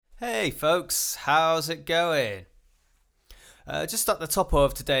Hey folks, how's it going? Just at the top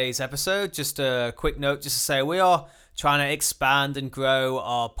of today's episode, just a quick note just to say we are trying to expand and grow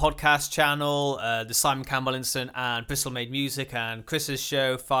our podcast channel, the Simon Campbell Instant and Bristol Made Music and Chris's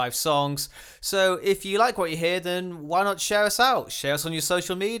show, 5 Songs. So if you like what you hear, then why not share us out? Share us on your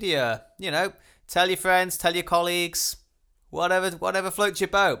social media. You know, tell your friends, tell your colleagues, whatever floats your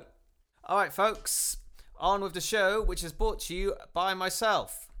boat. Alright folks, on with the show, which is brought to you by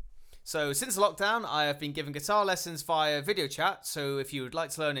myself. So since lockdown, I have been giving guitar lessons via video chat, so if you would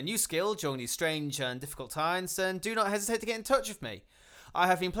like to learn a new skill during these strange and difficult times, then do not hesitate to get in touch with me. I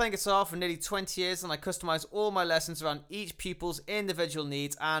have been playing guitar for nearly 20 years and I customise all my lessons around each pupil's individual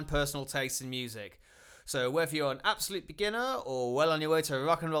needs and personal tastes in music. So whether you're an absolute beginner or well on your way to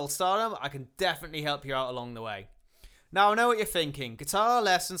rock and roll stardom, I can definitely help you out along the way. Now I know what you're thinking, guitar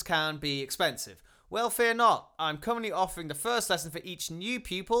lessons can be expensive. Well, fear not. I'm currently offering the first lesson for each new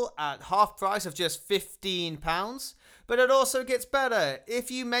pupil at half price of just £15. But it also gets better. If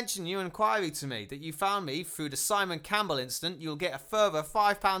you mention your inquiry to me that you found me through the Simon Campbell Instant, you'll get a further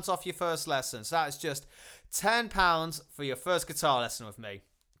 £5 off your first lesson. So that is just £10 for your first guitar lesson with me.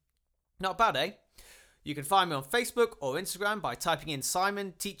 Not bad, eh? You can find me on Facebook or Instagram by typing in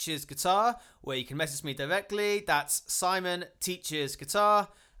Simon Teaches Guitar, where you can message me directly. That's Simon Teaches Guitar.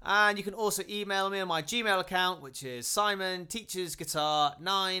 And you can also email me on my Gmail account, which is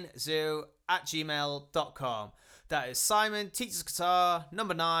simonteachersguitar90@gmail.com. That is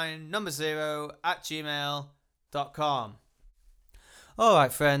simonteachersguitar90@gmail.com.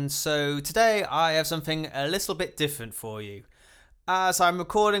 Alright friends, so today I have something a little bit different for you. As I'm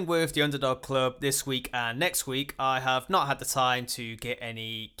recording with the Underdog Club this week and next week, I have not had the time to get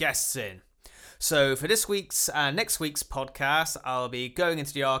any guests in. So for this week's and next week's podcast, I'll be going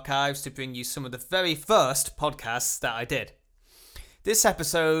into the archives to bring you some of the very first podcasts that I did. This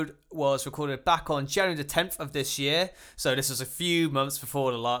episode was recorded back on January the 10th of this year, so this was a few months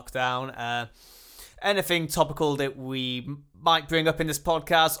before the lockdown. Anything topical that we might bring up in this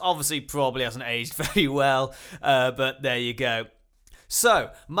podcast obviously probably hasn't aged very well, but there you go.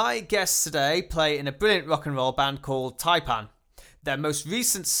 So, my guests today play in a brilliant rock and roll band called Typan. Their most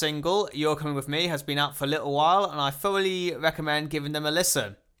recent single, You're Coming With Me, has been out for a little while, and I thoroughly recommend giving them a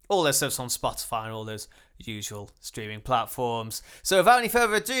listen. All their stuff's on Spotify and all those usual streaming platforms. So without any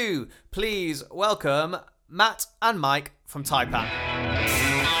further ado, please welcome Matt and Mike from Typan.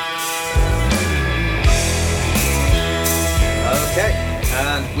 Okay,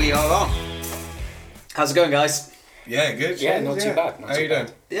 and we are on. How's it going, guys? Yeah, good. Yeah, not too bad. How you doing?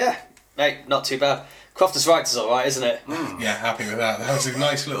 Yeah, mate, not too bad. Crofters Wrights is alright, isn't it? Yeah, happy with that. That was a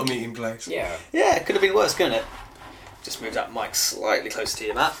nice little meeting place. Yeah. Yeah, it could have been worse, couldn't it? Just move that mic slightly closer to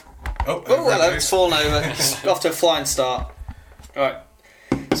you, Matt. Oh, hello, it's fallen over. It's off to a flying start. Alright,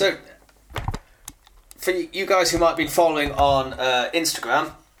 so, for you guys who might be following on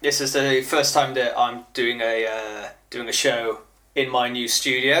Instagram, this is the first time that I'm doing a show in my new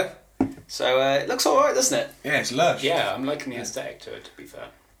studio. So, it looks alright, doesn't it? Yeah, it's lush. Yeah, I'm liking the aesthetic to it, to be fair.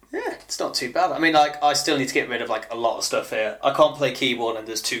 Yeah, it's not too bad. I mean, like, I still need to get rid of, like, a lot of stuff here. I can't play keyboard and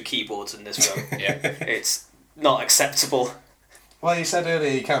there's 2 keyboards in this room. Yeah. It's not acceptable. Well, you said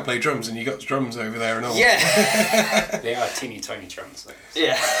earlier you can't play drums and you got drums over there and all. Yeah. They are teeny tiny drums, though.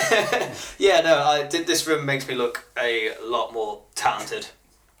 Yeah. Yeah, no, this room makes me look a lot more talented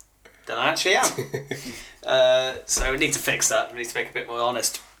than I actually am. So we need to fix that. We need to make it a bit more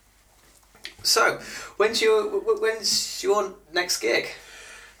honest. So, when's your next gig?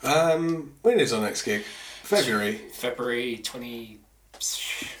 When is our next gig? February. February 20...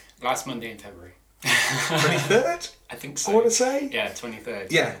 Last Monday in February. 23rd? I think so. I want to say? Yeah,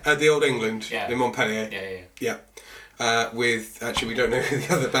 23rd. Yeah, at the Old England in Montpellier. Yeah. With, actually, we don't know who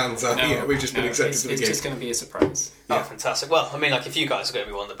the other bands are yet. We've just been accepted to the gig. It's just going to be a surprise. Oh, yeah. Fantastic. Well, I mean, like, if you guys are going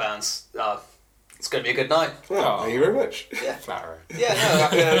to be one of the bands, it's going to be a good night. Well, thank you very much. Yeah. Flatterer. Yeah,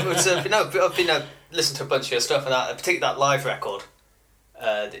 I've been listening to a bunch of your stuff, and particularly that live record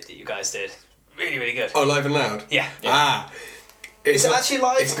that you guys did. Really, really good. Oh, Live and Loud? Yeah. Is it actually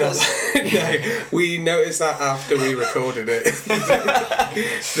live? No, we noticed that after we recorded it.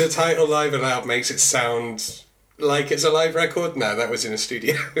 The title Live and Loud makes it sound like it's a live record. No, that was in a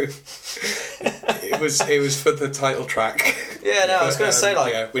studio. It was for the title track. Yeah, no, I was going to say,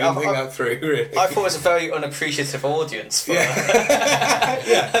 like... Yeah, we didn't think that through, really. I thought it was a very unappreciative audience. For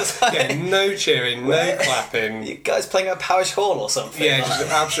Yeah, no cheering, no clapping. You guys playing at Parish Hall or something? Yeah, just an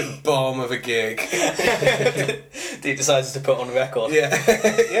absolute bomb of a gig. You decided to put on a record? Yeah,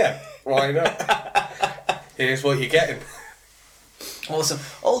 yeah, why not? Here's what you're getting. Awesome.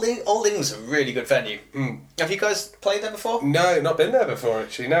 Olding's a really good venue. Have you guys played there before? No, not been there before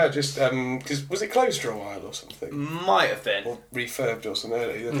actually. No, just because was it closed for a while or something? Might have been. Or refurbed or something.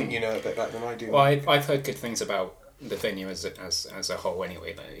 I think you know a bit better than I do. Well, I've heard good things about the venue as a whole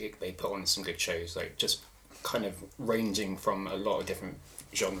anyway. Like, they put on some good shows, like just kind of ranging from a lot of different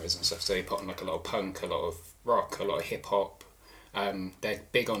genres and stuff. So they put on like a lot of punk, a lot of rock, a lot of hip hop. They're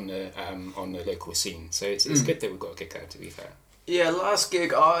big on the local scene, so it's good that we've got a gig there, to be fair. Yeah, last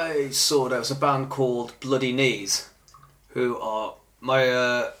gig I saw, there was a band called Bloody Knees, who are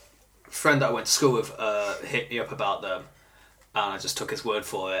my friend that I went to school with hit me up about them, and I just took his word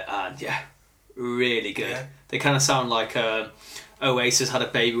for it, and yeah, really good. Yeah. They kind of sound like Oasis had a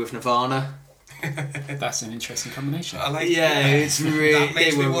baby with Nirvana. That's an interesting combination. I like it's really... That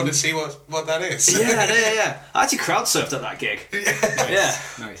makes me want to see what that is. Yeah. I actually crowd surfed at that gig.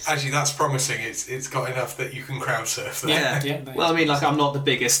 Nice. Actually, that's promising. It's got enough that you can crowd surf there. Yeah. Nice. Well, I mean, like, I'm not the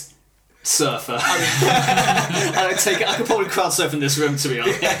biggest surfer. I could probably crowd surf in this room, to be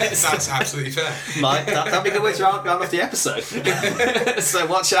honest. That's absolutely fair. That'd be a good way to round off the episode. So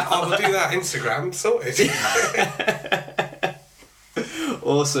watch out. I will do that. Instagram sorted.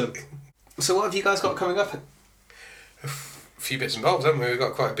 Awesome. So what have you guys got coming up? A few bits and bobs, haven't we? We've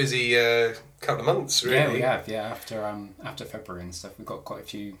got quite a busy couple of months, really. Yeah, we have. Yeah, after February and stuff, we've got quite a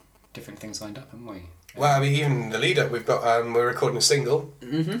few different things lined up, haven't we? Well, I mean, even the lead up, we've got we're recording a single.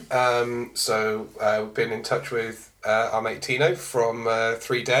 So we've been in touch with our mate Tino from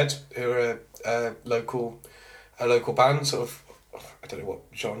 3 Dead, who are a local band, sort of. I don't know what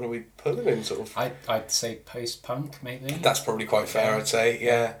genre we put them in, sort of. I'd say post-punk, maybe. That's probably quite fair, I'd say.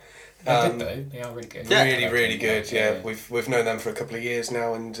 Yeah. They're good though. They are really good. Yeah. Really good. Yeah. We've known them for a couple of years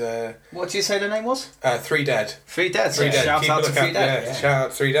now, and what did you say the name was? 3 Dead. 3 Dead. Three Dead. Shout out to 3 Dead. Yeah. Shout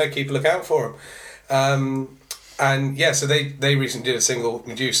out 3 Dead. Keep a lookout for them. And yeah, so they recently did a single,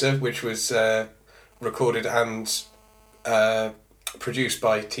 Medusa, which was recorded and produced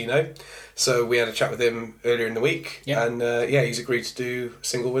by Tino. So we had a chat with him earlier in the week, and he's agreed to do a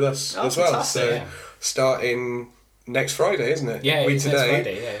single with us as well. Fantastic. So starting next Friday, isn't it? Yeah, next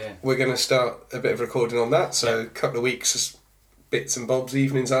Friday. Yeah. We're going to start a bit of recording on that. So a couple of weeks, bits and bobs,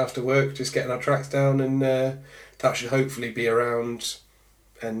 evenings after work, just getting our tracks down, and that should hopefully be around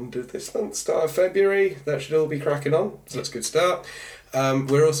end of this month, start of February. That should all be cracking on. So that's a good start.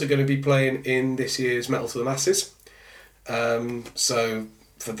 We're also going to be playing in this year's Metal to the Masses. So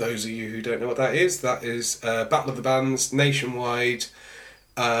for those of you who don't know what that is Battle of the Bands nationwide.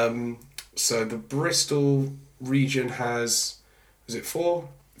 So the Bristol region has, is it 4?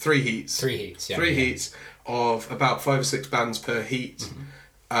 3 heats. 3 heats, yeah. 3 heats of about 5 or 6 bands per heat.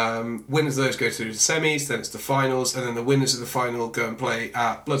 Winners of those go through the semis, then it's the finals, and then the winners of the final go and play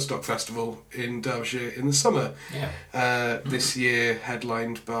at Bloodstock Festival in Derbyshire in the summer. This year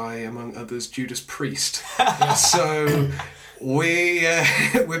headlined by, among others, Judas Priest. So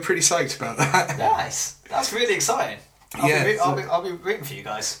we're pretty psyched about that. Nice. That's really exciting. I'll be rooting for you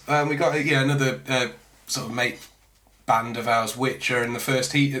guys. We got another sort of mate band of ours, which are in the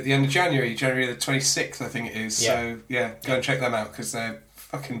first heat at the end of January the 26th, I think it is. So go and check them out because they're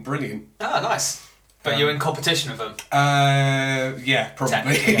fucking brilliant. Nice. But you're in competition with them? Yeah,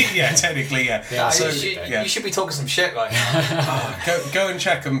 probably. Technically, yeah. So, you should be talking some shit right now. Go and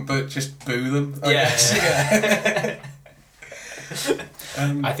check them, but just boo them.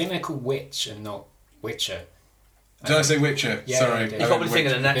 I think they're called Witch and not Witcher. Did I say Witcher? Yeah, Sorry. You're probably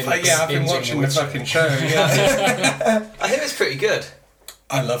thinking of Netflix. I've been watching the fucking show. Yeah. I think it's pretty good.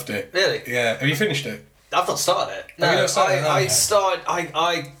 I loved it. Really? Yeah. Have you finished it? I've not started it. No, I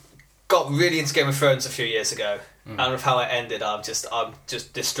got really into Game of Thrones a few years ago, and with how it ended, I'm just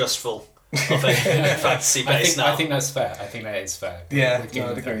distrustful of it. Fantasy based now. I think that's fair. I think that is fair. Yeah,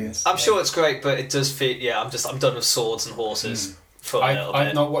 I'd agree. I'm sure it's great, but it does feel. Yeah, I'm done with swords and horses for a little bit.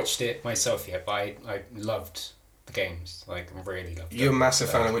 I've not watched it myself yet, but I loved the games. Like, I really loved. You're a massive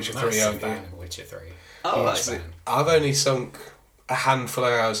fan of Witcher 3, aren't you? Fan of Witcher 3. Oh, I've only sunk a handful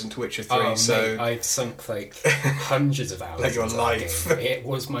of hours into Witcher 3, so... Mate, I've sunk, like, hundreds of hours like your life. Game. It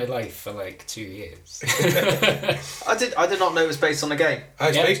was my life for, like, 2 years. I did not know it was based on a game.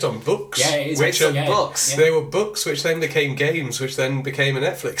 It's based on books. Yeah, it is based on books. Yeah. They were books, which then became games, which then became a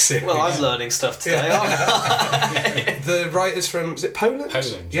Netflix series. Well, I'm learning stuff today, aren't I? The writers from, is it Poland?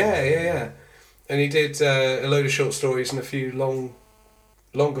 Poland. Yeah. And he did a load of short stories and a few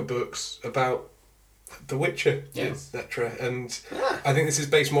longer books about The Witcher, etc. And I think this is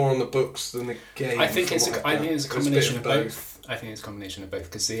based more on the books than the game. I think it's a combination of both. I think it's a combination of both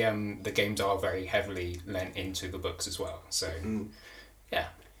because the games are very heavily lent into the books as well. So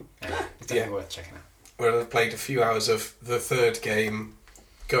it's definitely worth checking out. where I played a few hours of the third game,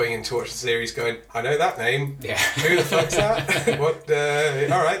 going into watch the series, going, I know that name. Yeah. Who the fuck's that? What?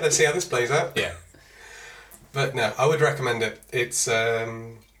 All right, let's see how this plays out. Yeah. But no, I would recommend it. It's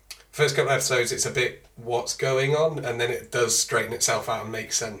first couple of episodes, it's a bit what's going on, and then it does straighten itself out and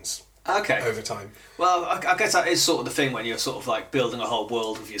make sense Okay. over time. Well, I guess that is sort of the thing when you're sort of like building a whole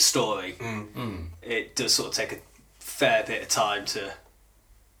world of your story. It does sort of take a fair bit of time to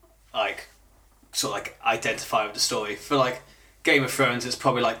like sort of like identify with the story. For like Game of Thrones, it's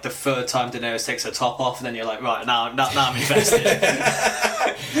probably like the third time Daenerys takes her top off, and then you're like, right, now I'm invested.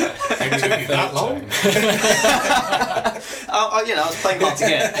 Maybe it took you that long. I was playing hard to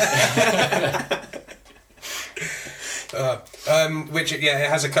get. Which it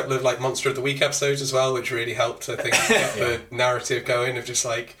has a couple of like Monster of the Week episodes as well, which really helped. I think get the narrative going of just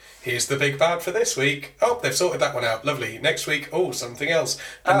like, here's the big bad for this week. Oh, they've sorted that one out. Lovely. Next week, something else,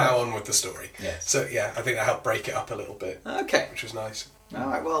 and now on with the story. Yes. So I think that helped break it up a little bit. Okay. Which was nice. All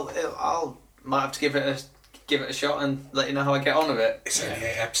right. Well, might have to give it a shot and let you know how I get on with it. It's only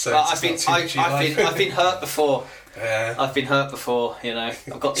 8 episodes. Well, it's not too I've been hurt before. Yeah. I've been hurt before.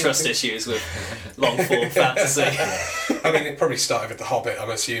 I've got trust issues with long form fantasy. I mean, it probably started with The Hobbit, I'm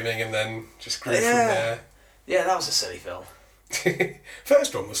assuming, and then just grew from there. Yeah, that was a silly film.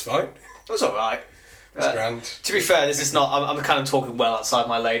 First one was fine. It was all right. It was grand. To be fair, this is not. I'm kind of talking well outside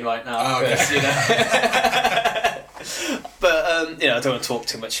my lane right now. Oh, okay. Because, but I don't want to talk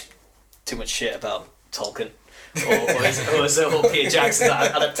too much shit about Tolkien or Peter Jackson's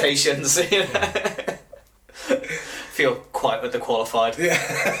adaptations. Feel quite underqualified.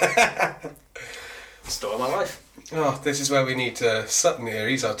 Yeah. Story of my life. Oh, this is where we need Sutton here.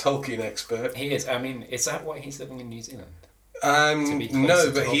 He's our Tolkien expert. He is. I mean, is that why he's living in New Zealand?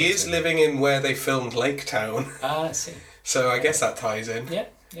 No, but he is living in where they filmed Lake Town. I see. So I guess that ties in. Yeah.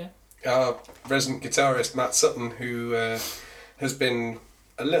 Our resident guitarist, Matt Sutton, who has been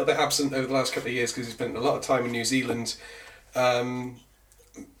a little bit absent over the last couple of years because he's spent a lot of time in New Zealand,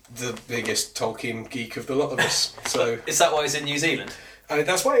 the biggest Tolkien geek of the lot of us. So is that why he's in New Zealand?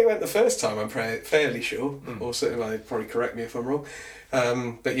 That's why he went the first time, I'm fairly sure. Or certainly, probably correct me if I'm wrong.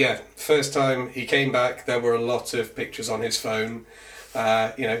 But yeah, first time he came back, there were a lot of pictures on his phone.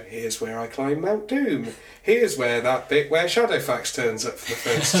 Here's where I climb Mount Doom. Here's where that bit where Shadowfax turns up for the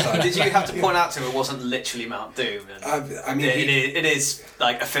first time. Did you have to point out to him it wasn't literally Mount Doom? I mean, it is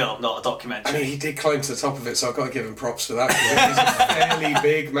like a film, not a documentary. I mean, he did climb to the top of it, so I've got to give him props for that. It's a fairly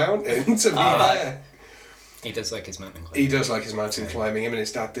big mountain to be fair. He does like his mountain climbing. He does like his mountain climbing. Him and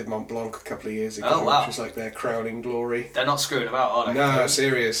his dad did Mont Blanc a couple of years ago, which was like their crowning glory. They're not screwing about, are they? No,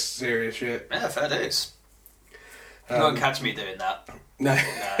 serious shit. Yeah, fair dues. You won't catch me doing that. No.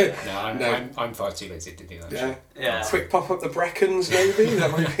 No, I'm far too lazy to do that. Yeah. Yeah. Quick pop up the Brecons, maybe.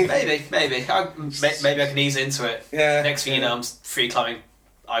 That might be. Maybe. Maybe I can ease into it. Yeah. Next thing you know, I'm free climbing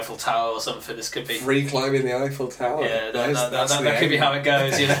Eiffel Tower or something. This could be free climbing the Eiffel Tower. Yeah, that could be how it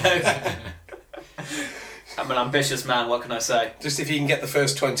goes. I'm an ambitious man. What can I say? Just if you can get the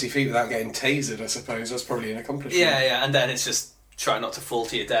first 20 feet without getting tasered, I suppose that's probably an accomplishment. Yeah, and then it's just try not to fall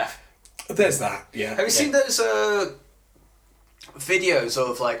to your death. There's that. Yeah. Have you seen those videos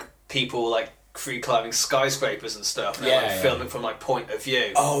of like people like free climbing skyscrapers and stuff? And they're filming from like point of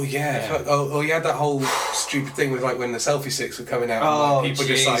view. Oh yeah. Oh, you had that whole stupid thing with like when the selfie sticks were coming out. And, like, people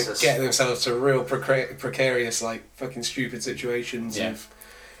Jesus. just like getting themselves to real precarious, like fucking stupid situations. Yeah. Of,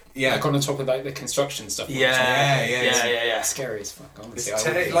 yeah. Like on the top of like the construction stuff. Yeah. Scary as fuck. Honestly,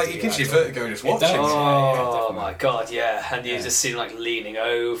 it gives you vertigo just watching. It does. Oh my god, yeah. And you just see them like leaning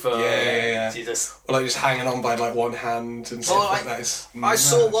over. Yeah. You just... Or like just hanging on by like one hand and stuff like that. I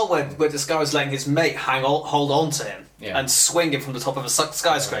saw one where this guy was letting his mate hold on to him and swing him from the top of a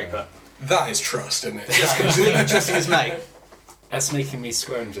skyscraper. That is trust, isn't it? Just completely trusting his mate. That's making me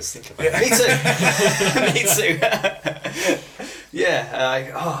squirm just thinking about it. Me too.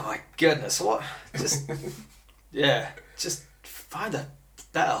 Yeah, oh my goodness, what? Just find a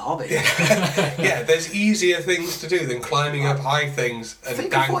better hobby. Yeah, there's easier things to do than climbing up high things and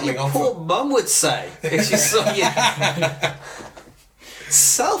think dangling of what your off poor mum would say if she saw you.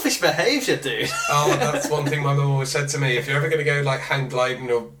 Selfish behaviour, dude. Oh, that's one thing my mum always said to me. If you're ever going to go like hang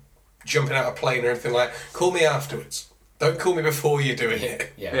gliding or jumping out of a plane or anything like, call me afterwards. Don't call me before you're doing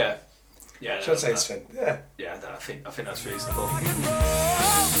it. Yeah. Should I say it's fun? Yeah. Yeah, I think that's reasonable. I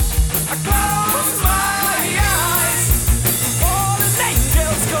close my eyes, all the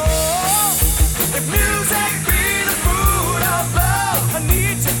angels go. If music be the fruit of love, I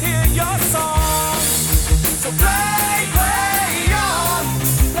need to hear your song. So play on,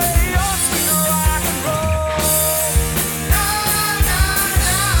 sweet rock and roll. Na na na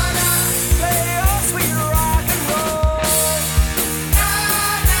na, play on, sweet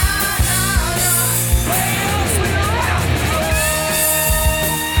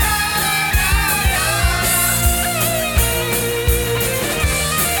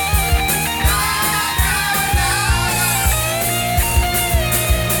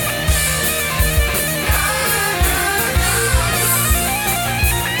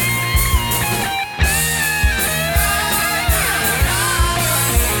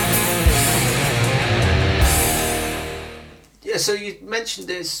So you mentioned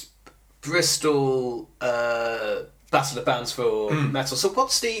this Bristol Battle of the Bands for metal. So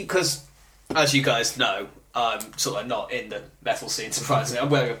what's because as you guys know, I'm sort of not in the metal scene, surprisingly. I'm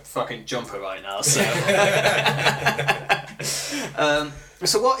wearing a fucking jumper right now, so...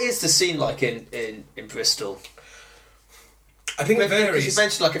 so what is the scene like in Bristol? I think it varies. You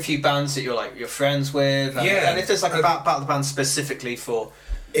mentioned like a few bands that you're friends with, and if there's like a battle of the band specifically for...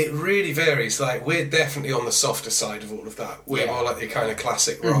 It really varies. Like, we're definitely on the softer side of all of that. We're more like the kind of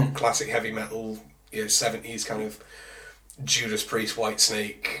classic rock, classic heavy metal, 70s kind of Judas Priest,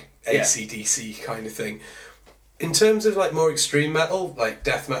 Whitesnake, AC/DC kind of thing. In terms of like more extreme metal, like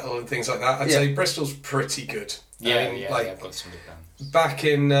death metal and things like that, I'd say Bristol's pretty good. I've got some good bands. Back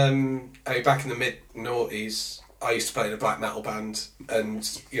in the mid noughties, I used to play in a black metal band,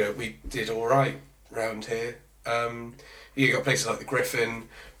 and we did all right round here. You got places like the Griffin.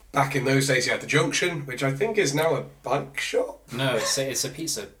 Back in those days, you had the Junction, which I think is now a bike shop. No, it's a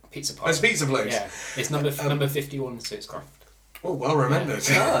pizza parlor. It's a pizza place. Yeah, it's number 51 Suitscroft. Oh, well remembered.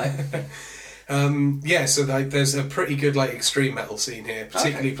 Yeah. So there's a pretty good like extreme metal scene here,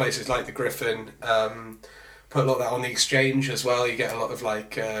 particularly places like the Griffin. Put a lot of that on the Exchange as well. You get a lot of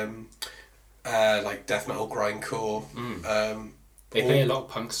like death metal, grindcore. They play a lot of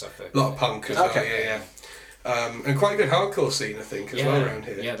punk stuff though. A lot of punk as well. Yeah. And quite a good hardcore scene, I think, as well around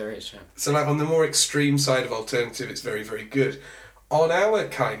here. Yeah, there is. Yeah. So like on the more extreme side of alternative, it's very, very good. On our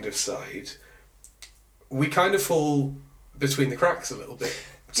kind of side, we kind of fall between the cracks a little bit.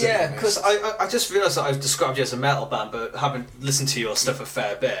 Yeah, because I just realised that I've described you as a metal band, but haven't listened to your stuff a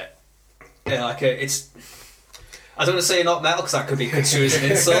fair bit. Yeah, like it's... I don't want to say you're not metal because that could be construed as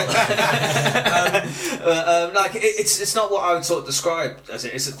an insult. It's not what I would sort of describe as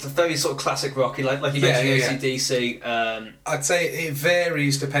it. It's a very sort of classic rocky, like you mentioned, AC/DC. I'd say it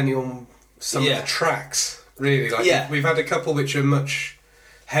varies depending on some of the tracks. Really, we've had a couple which are much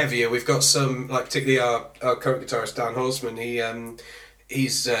heavier. We've got some, like particularly our current guitarist Dan Holzman.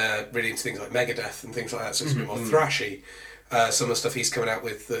 He's really into things like Megadeth and things like that, so it's a bit more thrashy. Some of the stuff he's coming out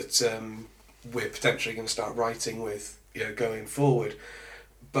with that we're potentially going to start writing with, going forward.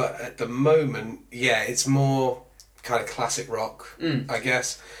 But at the moment, it's more kind of classic rock, I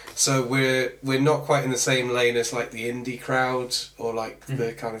guess. So we're not quite in the same lane as like the indie crowd or like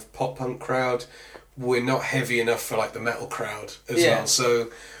the kind of pop punk crowd. We're not heavy enough for like the metal crowd as well.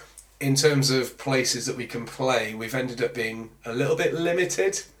 So in terms of places that we can play, we've ended up being a little bit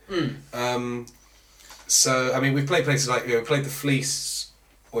limited. So I mean, we've played places like we played the Fleece.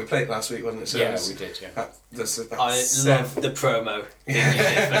 Well, we played last week, wasn't it? So we did. Yeah. I love the promo.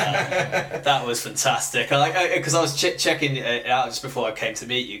 That was fantastic. Because I was checking it out just before I came to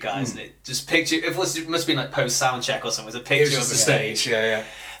meet you guys, and it just pictured. It must have been like post sound check or something. It was a picture of the stage. Yeah.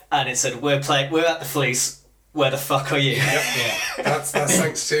 And it said, "We're at the Fleece. Where the fuck are you?" Yeah. That's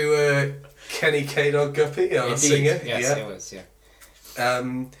thanks to Kenny K-Dog Guppy, our singer. Yes, it was. Yeah.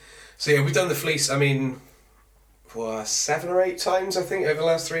 So we've done the Fleece. I mean, 7 or 8 times, I think, over the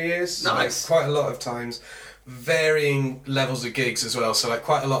last 3 years. Nice. Quite a lot of times. Varying levels of gigs as well. So like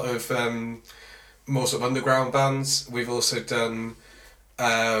quite a lot of more sort of underground bands. We've also done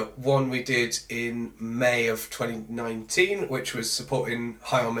one we did in May of 2019, which was supporting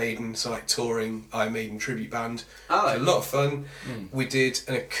Iron Maiden, so like touring Iron Maiden tribute band. A lot of fun. We did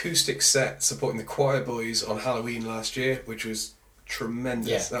an acoustic set supporting the Choir Boys on Halloween last year, which was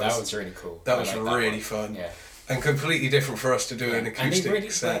tremendous. Yeah, that was really cool. That was really fun. Yeah. And completely different for us to do an acoustic and they really,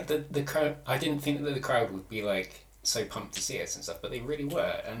 set. Like, the crowd. I didn't think that the crowd would be like so pumped to see us and stuff, but they really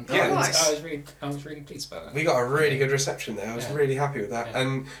were. And I was really pleased about that. We got a really good reception there. I was really happy with that, Yeah.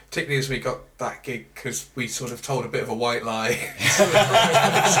 and particularly as we got that gig because we sort of told a bit of a white lie.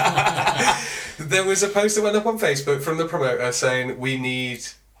 There was a post that went up on Facebook from the promoter saying we need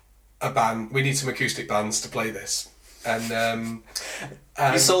a band, we need some acoustic bands to play this, and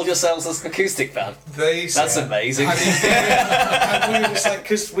you sold yourselves as an acoustic band. That's amazing. I mean, and we were just like,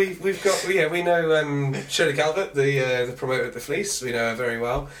 because we've got we know Shirley Calvert, the promoter at the Fleece, we know her very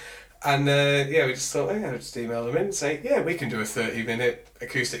well, and we just thought, just email them in and say, we can do a 30-minute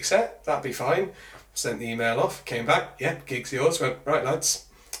acoustic set, that'd be fine. Sent the email off, came back, gig's yours. Went, right lads,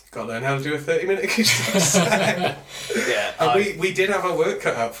 got to learn how to do a 30-minute acoustic set. And we did have our work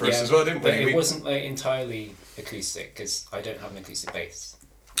cut out for us as well, didn't we? But it wasn't like entirely acoustic because I don't have an acoustic bass.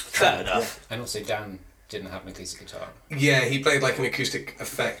 Fair enough. And also Dan didn't have an acoustic guitar. Yeah, he played like an acoustic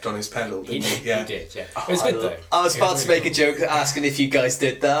effect on his pedal, didn't he? He did, yeah. It was good though. I was about to make a joke asking if you guys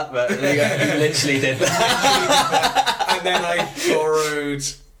did that, but you literally did that. And then I borrowed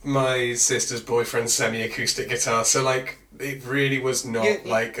my sister's boyfriend's semi-acoustic guitar, so like it really was not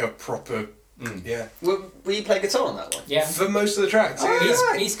like a proper Yeah. Will you play guitar on that one? Yeah. For most of the tracks.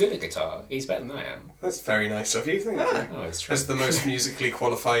 Oh, yeah. He's good at guitar. He's better than I am. That's very nice of you, thank you. Oh, it's true. As the most musically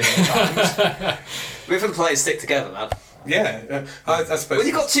qualified in times. Rhythm players stick together, man. Yeah, I suppose. When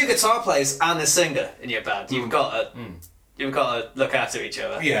you've got two guitar players and a singer in your band, you've got to look after each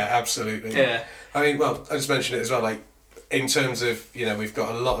other. Yeah, absolutely. Yeah. I mean, well, I just mentioned it as well, like, in terms of, we've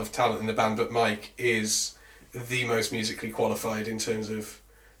got a lot of talent in the band, but Mike is the most musically qualified in terms of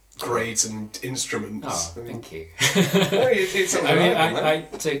grades and instruments. Oh, thank you. It's I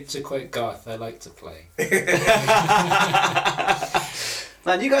mean, to quote Garth, I like to play.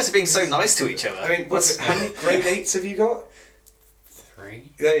 Man, you guys are being so nice to each other. I mean, how many grade 8s have you got?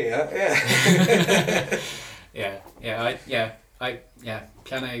 3. There you are, Yeah.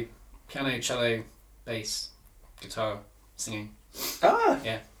 Piano, cello, bass, guitar, singing. Ah,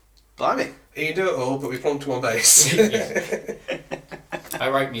 Yeah. blimey. You do it all, but we plonked them on bass. Yeah. I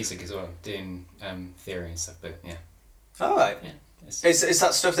write music as well, doing theory and stuff, but yeah. All right. Yeah. Is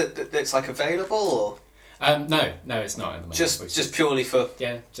that stuff that's like available, or No, it's not at the moment. just purely for?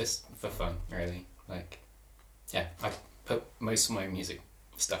 Yeah, just for fun, really. Like, yeah, I put most of my music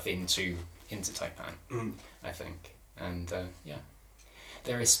stuff into Typan, I think, and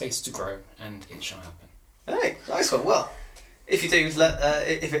there is space to grow, and it shall happen. Hey, nice one. Well, if you do,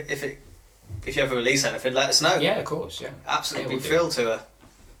 if you ever release anything, let us know. Yeah, of course. Yeah, Absolutely, Yeah, be we thrilled to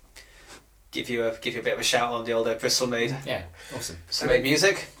give you a bit of a shout on the old Bristol Made. Yeah, awesome. So made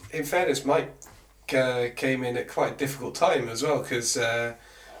music. In fairness, Mike came in at quite a difficult time as well, because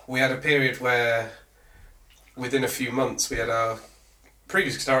we had a period where, within a few months, we had our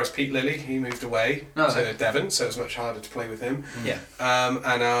previous guitarist Pete Lilly. He moved away to Devon, so it was much harder to play with him. Yeah.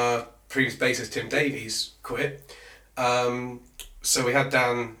 And our previous bassist Tim Davies quit. So we had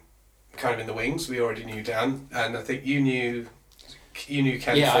Dan kind of in the wings. We already knew Dan, and I think you knew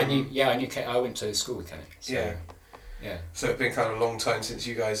Ken. I knew Ken. I went to school with Kenny. So, yeah. So it'd been kind of a long time since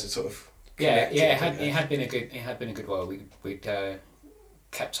you guys had sort of. It connected. had been a good while. We'd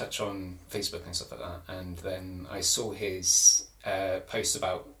kept touch on Facebook and stuff like that, and then I saw his post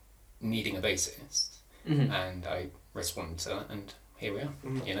about needing a bassist, and I responded to that, and here we are.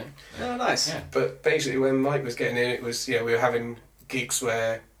 You know. Oh, nice. Yeah. But basically, when Mike was getting in, it was we were having gigs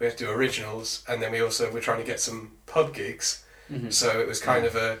where we had to do originals, and then we also were trying to get some pub gigs. So it was kind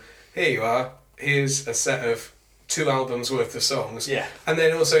of a, here you are, here's a set of 2 albums worth of songs, and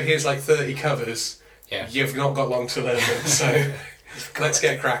then also here's like 30 covers. Yeah. You've not got long to learn them, so let's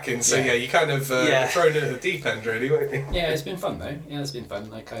get cracking. So you kind of thrown in at the deep end, really, weren't you? Yeah, it's been fun though. Yeah, it's been fun.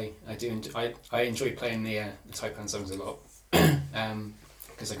 Like I enjoy playing the Typan songs a lot,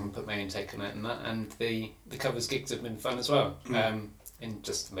 because I can put my own take on it and that. And the covers gigs have been fun as well. In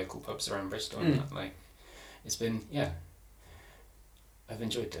just local pubs around Bristol and that. Like, it's been I've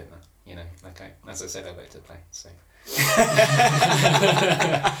enjoyed doing that. You know, like as I said, I like to play. So.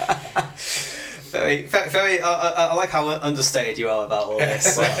 Very. I like how understated you are about all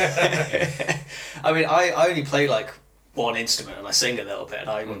this. I mean, I only play like one instrument and I sing a little bit, and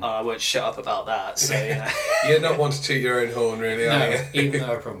I won't shut up about that. So You're not one to toot your own horn, really, are you? Even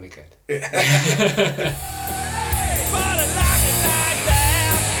though I probably could.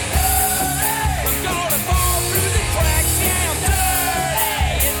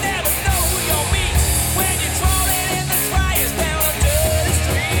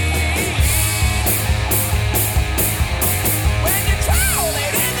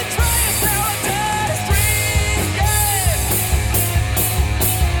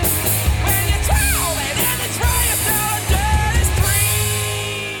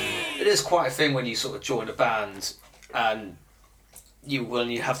 It's quite a thing when you sort of join a band and you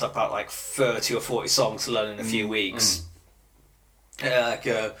have about like 30 or 40 songs to learn in a few weeks.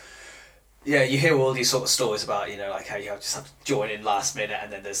 You hear all these sort of stories about, like how you just have to join in last minute,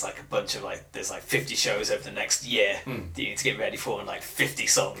 and then there's like a bunch of there's 50 shows over the next year that you need to get ready for, and like 50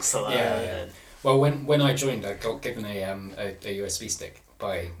 songs to learn. Yeah. Well, when I joined, I got given a USB stick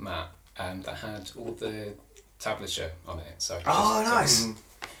by Matt that had all the tablature on it, so I could nice.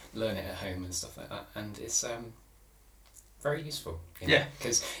 Learn it at home and stuff like that, and it's very useful.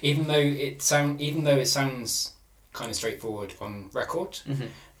 Because even though it sounds kind of straightforward on record,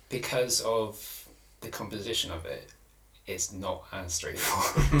 because of the composition of it, it's not as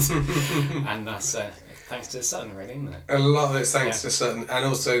straightforward, and that's thanks to Sutton, really, isn't it? A lot of it's thanks to Sutton, and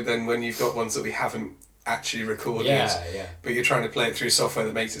also then when you've got ones that we haven't actually recorded, but you're trying to play it through software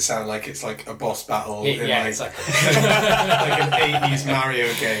that makes it sound like it's like a boss battle exactly. like an 80s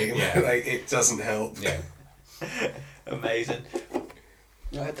Mario game. Like, it doesn't help. Amazing.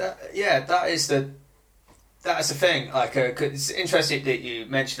 That is that's the thing. Like, 'cause it's interesting that you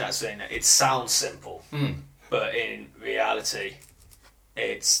mentioned that, saying that it sounds simple, but in reality,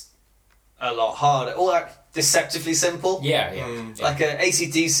 it's a lot harder. Or like deceptively simple. Yeah. Like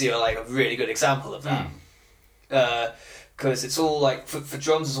AC/DC are like a really good example of that. Because it's all like for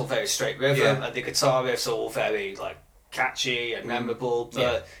drums, it's all very straight rhythm, and the guitar riffs are all very like catchy and memorable.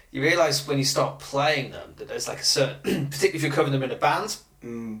 But you realise when you start playing them that there's like a certain, particularly if you're covering them in a band.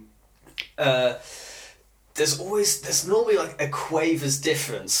 There's normally like a quavers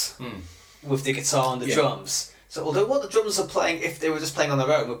difference with the guitar and the drums. So although what the drummers are playing, if they were just playing on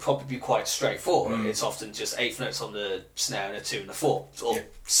their own, would probably be quite straightforward. It's often just 8th notes on the snare and a 2 and a 4, or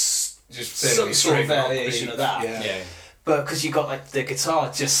Just some sort of variation of that. Yeah. But because you got like the guitar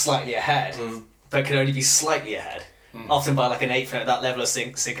just slightly ahead, but can only be slightly ahead, often by like an 8th note, that level of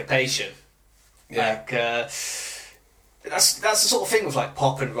syncopation. Like that's the sort of thing with like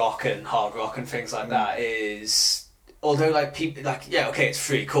pop and rock and hard rock and things like that. Is although like people like it's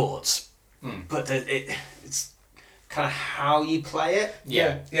 3 chords, but it's kind of how you play it.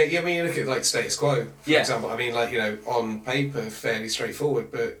 Yeah. I mean, you look at like Status Quo, for example. I mean, like, on paper, fairly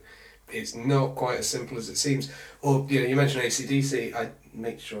straightforward, but it's not quite as simple as it seems. Or, you mentioned AC/DC. I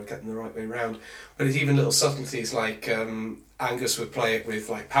make sure I get them the right way round. But it's even little subtleties like Angus would play it with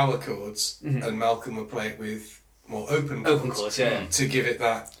like power chords, and Malcolm would play it with more open chords, to give it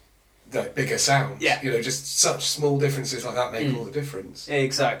that bigger sound. Yeah. Just such small differences like that make all the difference.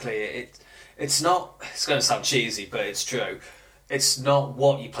 Exactly. It's not. It's going to sound cheesy, but it's true. It's not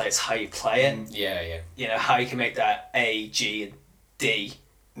what you play; it's how you play it. Yeah. How you can make that A, G, and D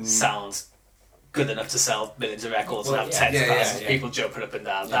sound good enough to sell millions of records and have tens of thousands of people jumping up and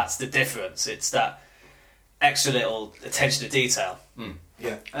down. That's the difference. It's that extra little attention to detail. And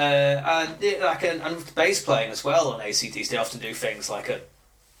with the bass playing as well on AC/DC, they often do things like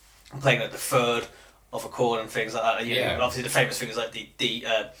playing at the third of a chord and things like that. Obviously the famous thing is like the D,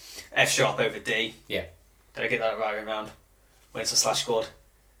 F sharp over D. Yeah. Did I get that right around? When it's a slash chord.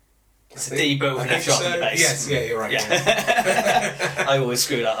 It's a D both and F sharp in the bass. Yes, you're right. Yeah. I always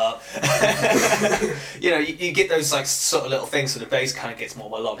screw that up. You get those like sort of little things, so the bass kind of gets more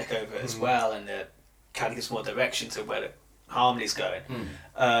melodic over it as well, and it kind of gives more direction to where the harmony's going.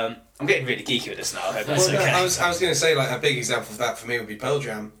 I'm getting really geeky with this now. I hope that's okay. I was going to say, like, a big example of that for me would be Pearl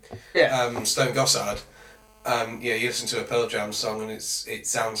Jam. Stone Gossard. You listen to a Pearl Jam song and it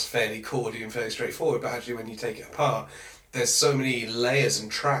sounds fairly chordy and fairly straightforward, but actually when you take it apart, there's so many layers and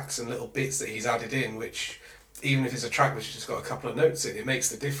tracks and little bits that he's added in, which, even if it's a track which has just got a couple of notes in, it makes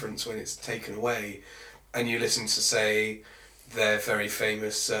the difference when it's taken away. And you listen to, say, their very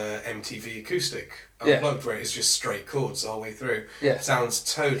famous MTV Acoustic Unplugged, where it's just straight chords the whole way through. Sounds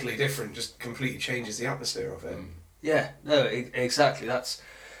totally different, just completely changes the atmosphere of it. Exactly. That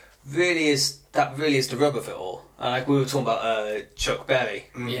really is the rub of it all. And like we were talking about Chuck Berry.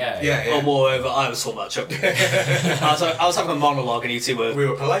 Or moreover, I was talking about Chuck Berry. I was having a monologue and you two were... We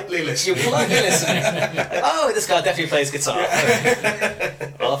were politely listening. You were politely listening. Oh, this guy definitely plays guitar.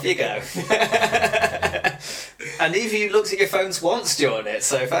 Off you go. And neither of you looked at your phones once during it,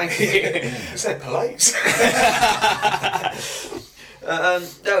 so thank you. You said polite.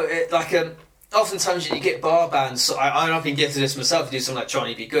 Oftentimes you get bar bands. I've been gifted this myself. You do something like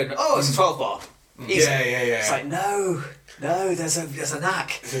Johnny Be Good. It's a 12 bar. Easy. Yeah. It's like no. There's a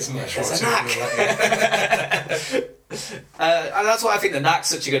knack. There's a knack. And that's why I think the Knack's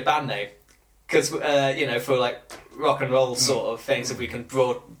such a good band name, because for like rock and roll sort of things, if we can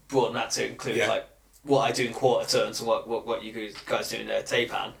broaden that to include like what I do in quarter turns and what you guys do in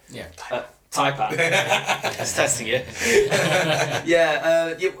Typan. Typan. It's testing you.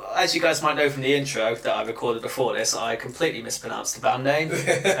 As you guys might know from the intro that I recorded before this, I completely mispronounced the band name.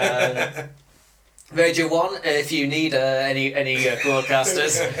 Radio 1, if you need any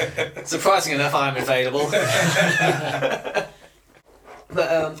broadcasters. Surprising enough, I'm available.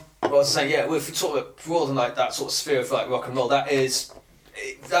 But what I was saying, if we sort of broaden like that sort of sphere of like rock and roll, that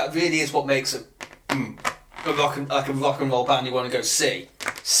really is what makes a rock and roll band you want to go see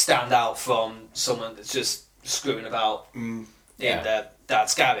stand out from someone that's just screwing about in their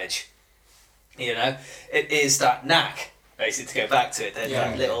dad's garage. It is that knack, basically, to go back to it. That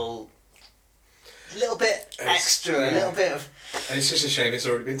little bit extra, a little bit of... And it's just a shame it's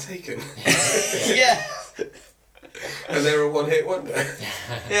already been taken. And they're a one-hit wonder.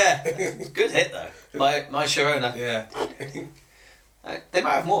 Good hit though. My Sharona. They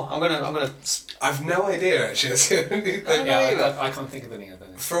might have more. I'm gonna. I've no idea actually. I can't think of any of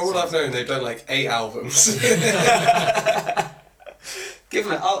them. For all I've known, they've done like 8 albums. Give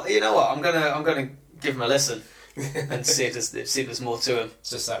them. You know what? I'm gonna give them a listen and see if there's more to them.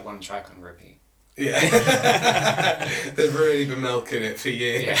 It's just that one track on repeat. Yeah. They've really been milking it for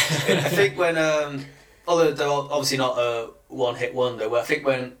years. Yeah. I think when, although they're obviously not a one-hit wonder, but I think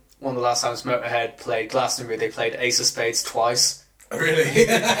when one of the last times Motorhead played Glastonbury, they played Ace of Spades twice. Really?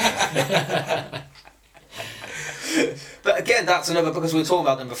 But again, that's another, because we were talking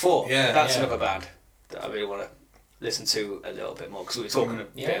about them before. Yeah, that's yeah. another band that I really want to listen to a little bit more, because we were talking a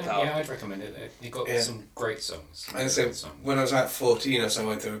bit about. Yeah, I'd recommend it. You've got some great songs. And so when I was at 14 or so, I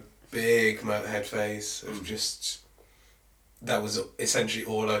went through a big Motorhead phase of just, that was essentially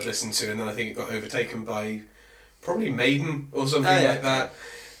all I'd listened to, and then I think it got overtaken by probably Maiden or something like that.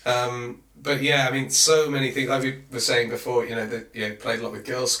 But yeah, I mean, so many things. Like we were saying before, they played a lot with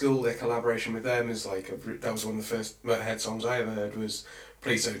Girls' School. Their collaboration with them is like that was one of the first Motorhead songs I ever heard. Was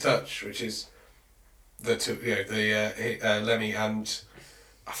 "Please Don't Touch," which is the two, Lemmy and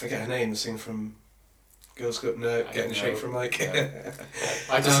I forget her name. The singer from Girls' School. No, Get in Shape from Mike. Yeah.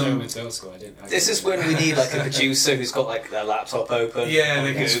 I just know it's Girls' School. This is when we need like a producer who's got like their laptop open. Yeah,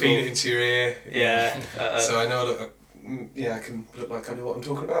 they can just feed it into your ear. Yeah. So I know that. I can look like I know what I'm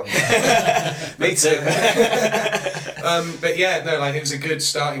talking about. Me too. But yeah, no, like it was a good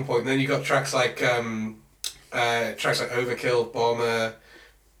starting point. And then you got tracks like Overkill, Bomber.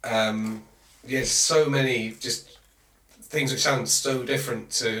 So many just things which sound so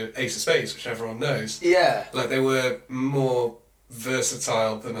different to Ace of Spades, which everyone knows. Yeah. Like they were more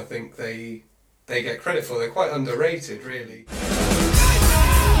versatile than I think they get credit for. They're quite underrated, really.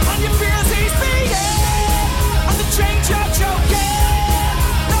 On your fears he's beating, on the change you're choking,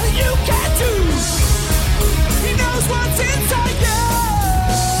 nothing you can do, he knows what's inside you.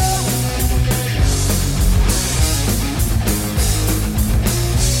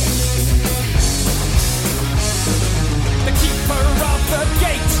 The keeper of the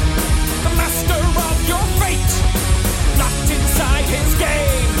gate, the master of your fate, locked inside his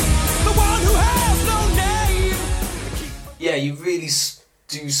game, the one who has no name. Yeah, you really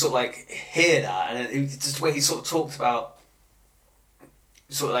do sort of like hear that, and it's just the way he sort of talked about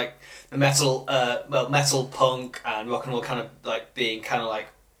sort of like the metal, metal, punk, and rock and roll kind of like being kind of like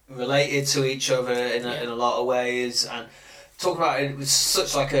related to each other in a lot of ways, and talking about it with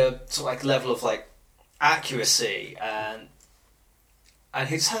such like a sort of like level of like accuracy, and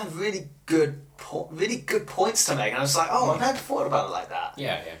he just had really good points to make, and I was like, oh, I've never thought about it like that.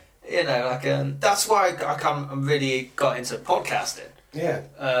 Yeah. That's why I really got into podcasting. Yeah.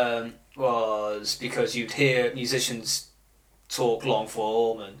 Was because you'd hear musicians talk long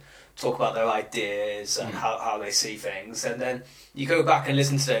form and talk about their ideas and how they see things, and then you go back and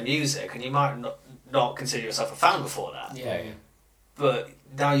listen to their music, and you might not consider yourself a fan before that. Yeah. But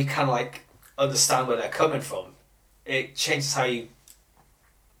now you kind of like understand where they're coming from. It changes how you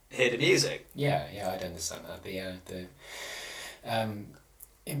hear the music. Yeah, I'd understand that. The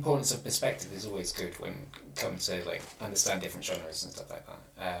importance of perspective is always good when it comes to like understand different genres and stuff like that.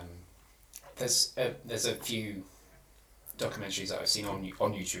 There's a few documentaries that I've seen on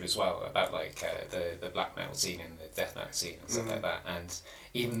YouTube as well about like the black metal scene and the death metal scene and stuff like that. And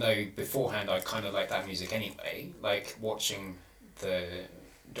even though beforehand I kind of liked that music anyway, like watching the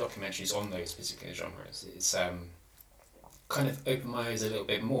documentaries on those particular genres, it's kind of opened my eyes a little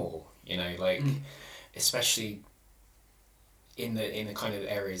bit more. Especially in the kind of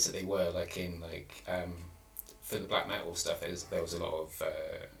areas that they were like in, like for the black metal stuff, there was a lot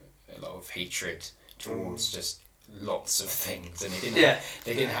of hatred towards just lots of things, and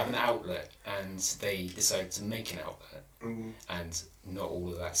they didn't have an outlet, and they decided to make an outlet, and not all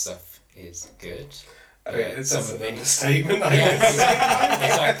of that stuff is good. Some of it is a statement.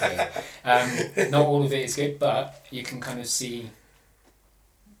 Exactly. Not all of it is good, but you can kind of see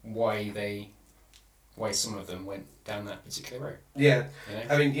why some of them went down that particular road. Yeah. You know?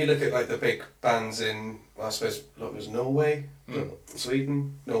 I mean, you look at like the big bands in, I suppose, it was Norway,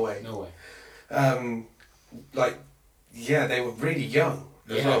 Sweden, Norway. They were really young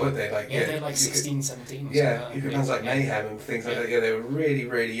as well, weren't they? They're like 16, 17 or yeah, something. you could bands like Mayhem and things like that. Yeah, they were really,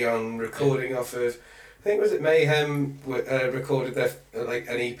 really young, recording off of, I think, was it Mayhem recorded their like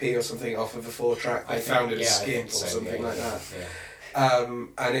an EP or something off of a 4-track they found at a skip or something like that. Yeah.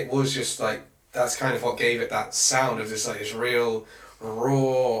 And it was just like, that's kind of what gave it that sound of this real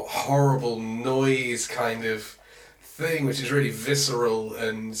raw, horrible noise kind of thing, which is really visceral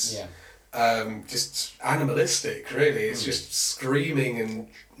and just animalistic, really. It's just screaming and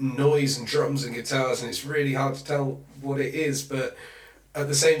noise and drums and guitars, and it's really hard to tell what it is, but at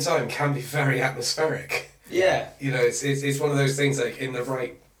the same time can be very atmospheric. Yeah. It's one of those things, like in the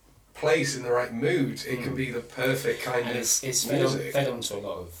right place, in the right mood, it can be the perfect kind of it's music. fed onto a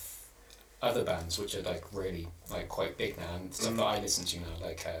lot of other bands which are like really like quite big now, and stuff that I listen to now,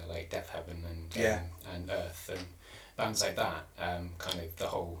 like Death Heaven and Earth and bands like that. Kind of the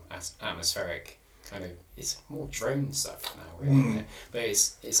whole atmospheric kind of, it's more drone stuff now, really, isn't it? But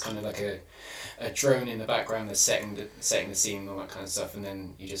it's kind of like a drone in the background that's setting the scene and all that kind of stuff, and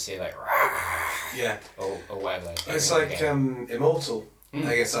then you just hear like or whatever. It's like Immortal.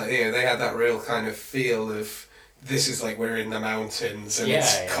 I guess they had that real kind of feel of, this is like we're in the mountains and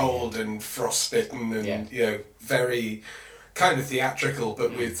it's cold and frostbitten and very kind of theatrical,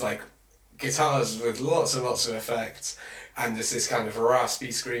 but with like guitars with lots and lots of effects and just this kind of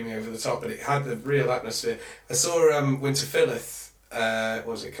raspy screaming over the top. But it had the real atmosphere. I saw Winter Filleth, what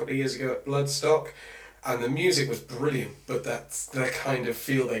was it, a couple of years ago at Bloodstock, and the music was brilliant, but that's the kind of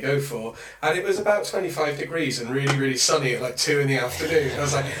feel they go for. And it was about 25 degrees and really, really sunny at like 2 in the afternoon. I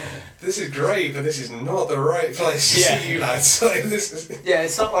was like, this is great, but this is not the right place to see you lads. Like, this is... Yeah,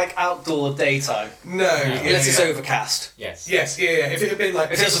 it's not like outdoor daytime. No. Unless it's overcast. Yes. Yes, yeah. If it had been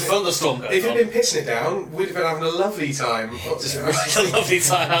like... If there's a thunderstorm going on. If it had been pissing it down, we'd have been having a lovely time. Just a lovely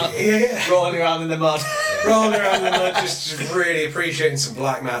time out. Yeah. Rolling around in the mud. Rolling around in the mud, just really appreciating some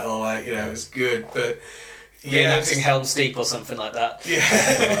black metal. Like, it was good, but... Reenacting Helm's Deep or something like that.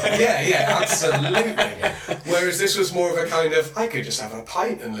 Yeah, absolutely. Whereas this was more of a kind of, I could just have a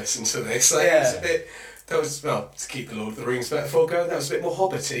pint and listen to this. Like, it was a bit, that was, well, to keep the Lord of the Rings metaphor going, that was a bit more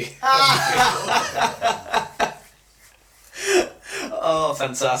hobbity. Oh,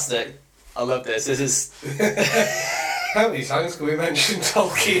 fantastic. I love this. This is... How many times can we mention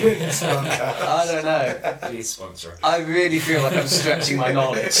Tolkien in this podcast? I don't know. Please sponsor. I really feel like I'm stretching my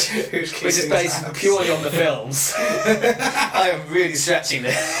knowledge, which is based purely on the films. I am really stretching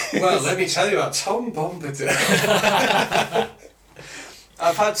this. Well, let me tell you about Tom Bombadil.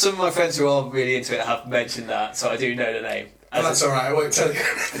 I've had some of my friends who are really into it have mentioned that, so I do know the name. Well, that's alright, I won't tell you.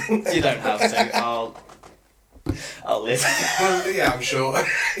 You don't have to. I'll live. Well, yeah, I'm sure.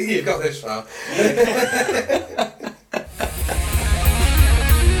 You've got this far.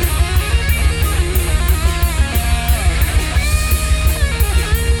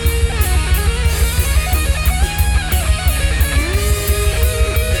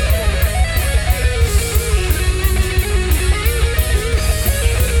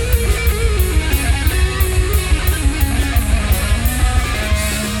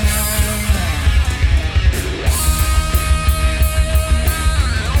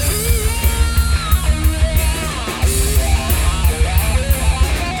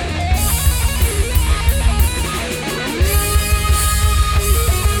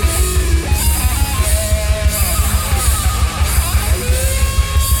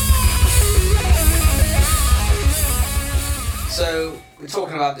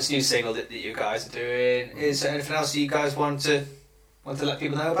 This new single that you guys are doing. Is there anything else you guys want to let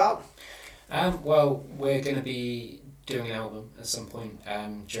people know about? Well, we're going to be doing an album at some point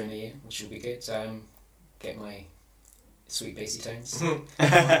during the year, which will be good. Get my sweet bassy tones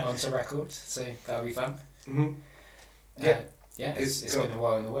onto record, so that'll be fun. It's been a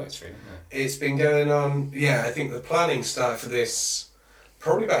while in the works, really. It's been going on. Yeah, I think the planning started for this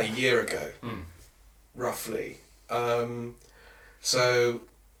probably about a year ago, roughly. So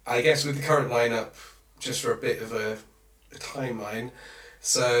I guess with the current lineup, just for a bit of a timeline,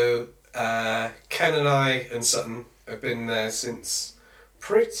 so Ken and I and Sutton have been there since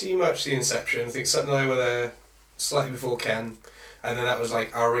pretty much the inception. I think Sutton and I were there slightly before Ken, and then that was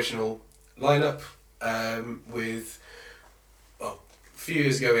like our original lineup with, well, a few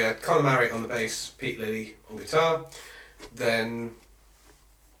years ago we had Conor Marriott on the bass, Pete Lilly on guitar, then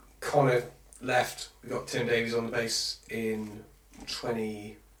Conor left, we got Tim Davies on the bass in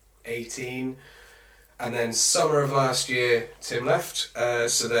 2018, and then summer of last year Tim left,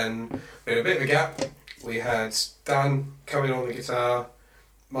 so then we had a bit of a gap. We had Dan coming on the guitar,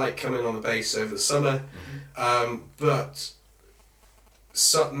 Mike coming on the bass over the summer, but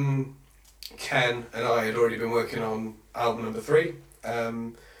Sutton, Ken and I had already been working on album number 3.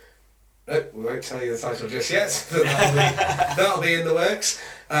 No, we won't tell you the title just yet, but that'll be in the works.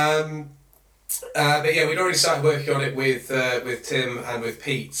 But yeah, we'd already started working on it with Tim and with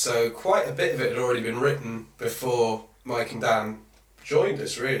Pete, so quite a bit of it had already been written before Mike and Dan joined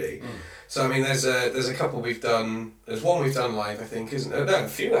us, really. So I mean, there's a couple we've done. There's one we've done live, I think, isn't there? No, a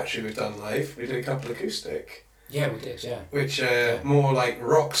few actually we've done live. We did a couple acoustic. Yeah, we did. Yeah. Which more like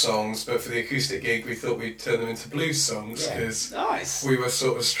rock songs, but for the acoustic gig, we thought we'd turn them into blues songs because we were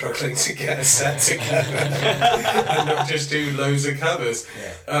sort of struggling to get a set together and not just do loads of covers.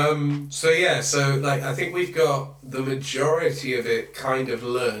 So like I think we've got the majority of it kind of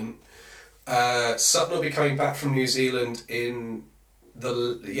learned. Sutton will be coming back from New Zealand in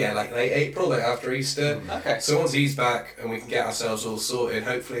like late April, like after Easter. Okay. So once he's back and we can get ourselves all sorted,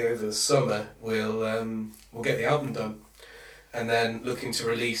 hopefully over the summer we'll get the album done, and then looking to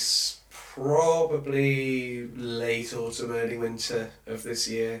release probably late autumn, early winter of this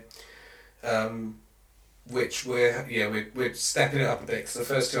year. Which we're stepping it up a bit, because the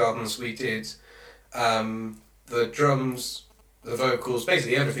first two albums we did, the drums, the vocals,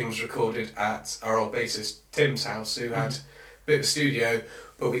 basically everything was recorded at our old bassist Tim's house, who had a bit of a studio,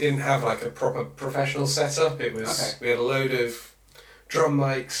 but we didn't have like a proper professional setup. It was we had a load of drum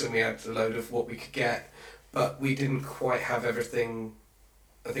mics and we had a load of what we could get, but we didn't quite have everything.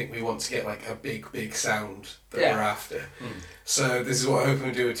 I think we want to get like a big sound that we're after. So this is what I'm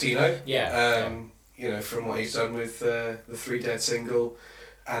hoping to do with Tino. You know, from what he's done with the 3 Dead single,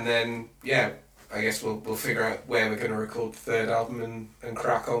 and then I guess we'll figure out where we're going to record the third album and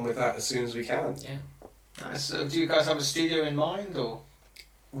crack on with that as soon as we can. Yeah. Nice. So do you guys have a studio in mind, or?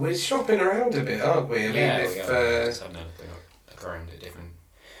 We're shopping around a bit, aren't we? I mean, Just having a look around at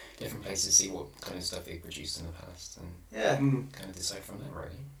different places to see what kind of stuff they produced in the past, and kind of decide from there,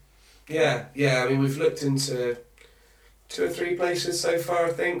 really. Yeah. I mean, we've looked into 2 or 3 places so far,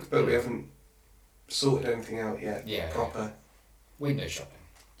 I think, but we haven't sorted anything out yet. Proper. Window shopping.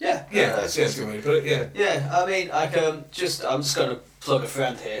 That's a good way to put it. Yeah, I mean, I'm just going to plug a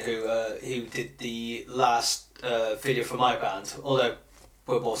friend here who did the last video for my band. Although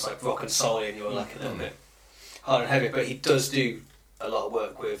we're both like rock and soul, and you're like a little bit hard and heavy, but he does do a lot of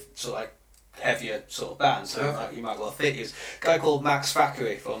work with sort of like heavier sort of bands. So like, you might well fit. He's a guy called Max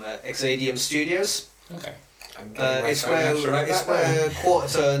Thackeray from Exadium Studios. Okay. It's where Quarter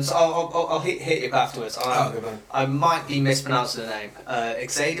Turns. I'll hit you afterwards. I might be mispronouncing the name.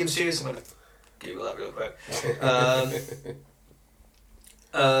 Exadium Studios. I'm gonna Google that real quick.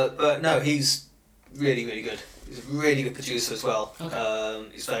 But no, he's really good. He's a really good producer as well. Okay.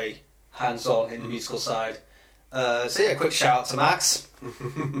 He's very hands-on in the musical side. So yeah, quick shout out to Max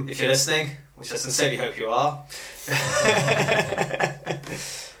if you're listening, which I sincerely hope you are.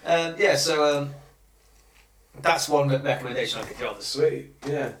 That's one recommendation I could give others. Sweet,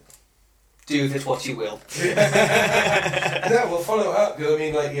 yeah. Do with it what you will. No, we'll follow up. I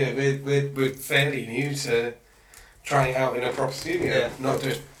mean, like, we're fairly new to trying out in a proper studio, not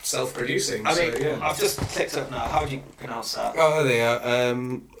just self-producing. I mean, I've just clicked up now. How do you pronounce that? Oh, they are.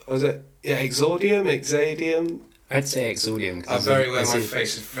 Was it? Yeah, Exadium. I'd say Exodium. I'm very aware my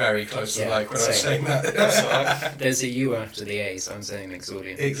face is very close to the mic when I'm saying that. That's all right. There's a U after the A, so I'm saying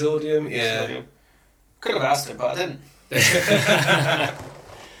Exodium. Exodium, yeah. Could have asked him, but I didn't.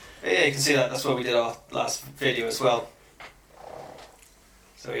 Yeah, you can see that. That's where we did our last video as well.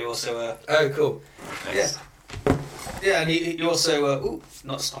 So he also... oh, cool. Nice. Yeah, and he also...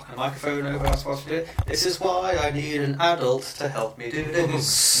 not knocking a microphone over, that's what we do. This is why I need an adult to help me do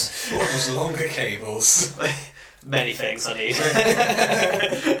this. What was longer cables? Many things I need.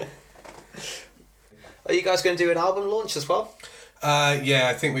 Are you guys going to do an album launch as well? Yeah,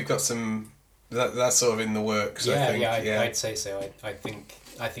 I think we've got some... That's sort of in the works, I think. I'd say so.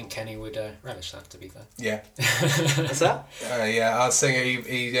 I think Kenny would relish that, to be fair. Yeah. What's that? Yeah, our singer,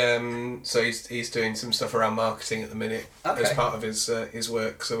 so he's doing some stuff around marketing at the minute as part of his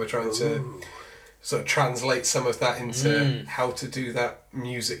work. So we're trying to sort of translate some of that into how to do that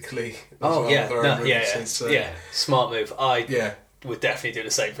musically. Smart move. I would definitely do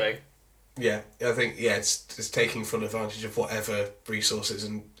the same thing. Yeah, I think it's taking full advantage of whatever resources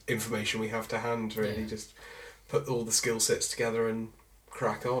and information we have to hand. Really, just put all the skill sets together and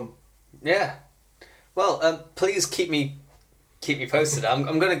crack on. Yeah. Well, please keep me posted.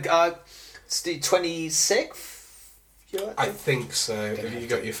 I'm gonna. It's the 26th. I think so. Have you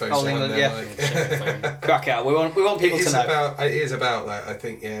got your phone on there? Mike? Crack out. We want people to know. It is about that. I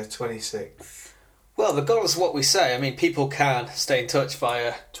think 26th. Well, regardless of what we say, I mean, people can stay in touch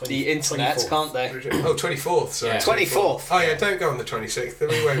via the internet, 24th. can't they? Oh, 24th, sorry. 24th. Oh, yeah, don't go on the 26th.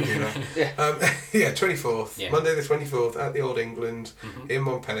 We won't do that. 24th. Yeah. Monday the 24th at the Old England in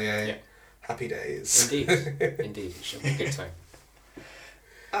Montpellier. Yeah. Happy days. Indeed. It should be a good time.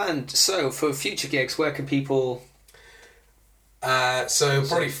 And so, for future gigs, where can people... So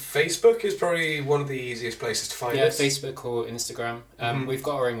probably Facebook is probably one of the easiest places to find us. Yeah, Facebook or Instagram. We've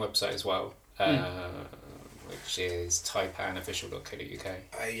got our own website as well. Which is typanofficial.co.uk.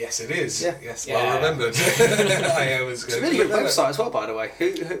 Yes, it is. Yeah. Yes, well remembered. It's a really good website as well, by the way.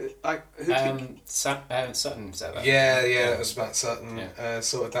 Who Sutton set that. Yeah, that was Matt Sutton.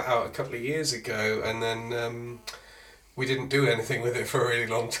 Sorted that out a couple of years ago, and then we didn't do anything with it for a really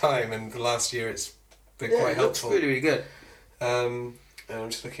long time. And the last year, it's been quite helpful. Really, really good. And I'm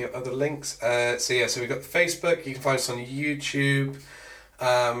just looking at other links. So we've got Facebook. You can find us on YouTube.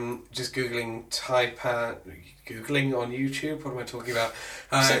 Just googling Typan, googling on YouTube. What am I talking about?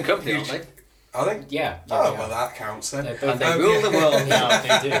 Same company, aren't they? Are they? Yeah. Oh, well, that counts then. They're And they rule the world now.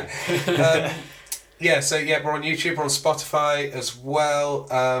 Yeah, they do. So we're on YouTube, we're on Spotify as well.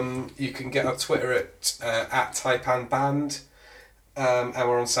 You can get on Twitter at Typan Band, and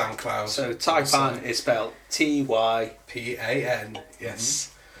we're on SoundCloud. So Typan is spelled Typan. Pan,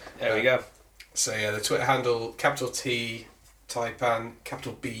 yes. There we go. So the Twitter handle, capital T, Typan,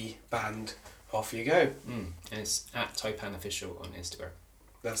 capital B, Band. Off you go. And it's at Typan Official on Instagram.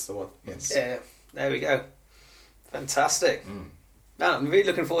 That's the one, yes. Yeah, there we go. Fantastic. Man, I'm really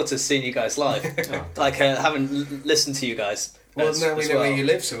looking forward to seeing you guys live. Having listened to you guys. Well, now we know where you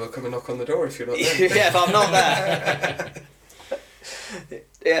live, so we'll come and knock on the door if you're not there. Yeah, if I'm not there.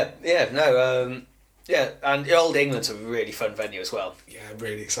 And Old England's a really fun venue as well. Yeah, I'm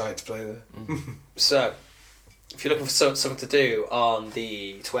really excited to play there. So, if you're looking for something to do on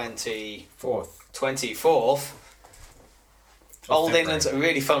the 24th, Old England's a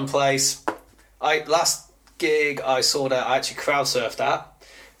really fun place. Last gig I saw that I actually crowd surfed at,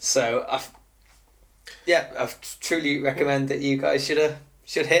 so I truly recommend that you guys should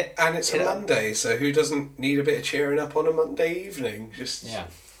hit. And it's hit a it. Monday, so who doesn't need a bit of cheering up on a Monday evening? Just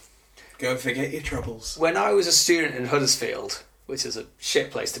go and forget your troubles. When I was a student in Huddersfield, which is a shit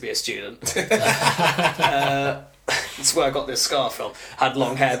place to be a student, that's where I got this scar from. Had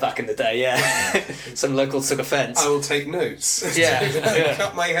long hair back in the day, yeah. Some locals took offence. I will take notes. Yeah.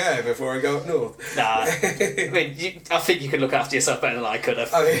 Cut my hair before I go up north. Nah. I mean, I think you could look after yourself better than I could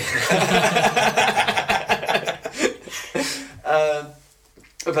have.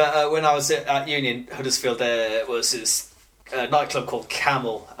 But when I was at uni in Huddersfield, there was this nightclub called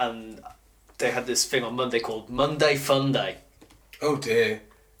Camel, and they had this thing on Monday called Monday Fun Day. Oh dear.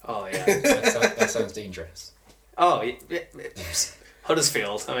 Oh yeah. That sounds dangerous. Oh,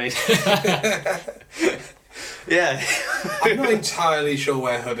 Huddersfield. I mean, yeah. I'm not entirely sure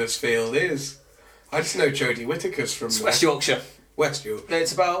where Huddersfield is. I just know Jodie Whittaker's from It's there. West Yorkshire. West Yorkshire.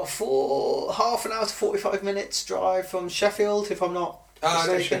 It's about half an hour to 45 minutes drive from Sheffield, if I'm not Ah,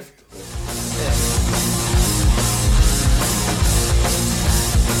 no, mistaken. Sheffield.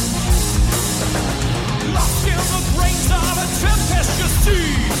 Lost in the brains of a tempestuous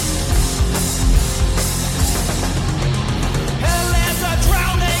sea. Helllands are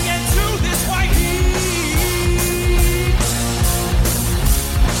drowning into this white heat.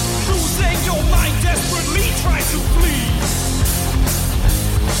 Losing your mind, desperately try to flee.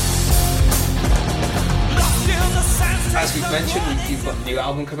 Lost in the sands. As we've mentioned, you've got a new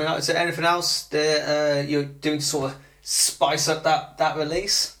album coming out. Is there anything else that you're doing to sort of spice up that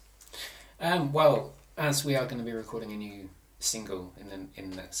release? Well, as we are going to be recording a new single in the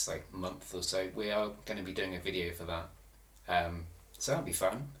next month or so, we are going to be doing a video for that. So that'll be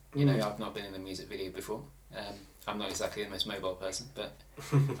fun. You know, I've not been in a music video before. I'm not exactly the most mobile person, but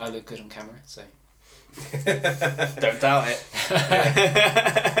I look good on camera, so Don't doubt it.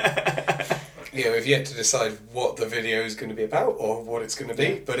 Yeah, we've yet to decide what the video is going to be about or what it's going to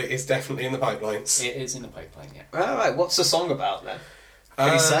be, but it is definitely in the pipelines. it is in the pipeline. Yeah. All right, what's the song about then?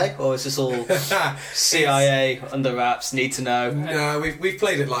 Can you say, or is this all CIA under wraps? Need to know. No, we've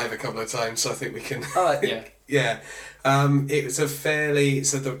played it live a couple of times, so I think we can. All right, Yeah. Yeah, it was a fairly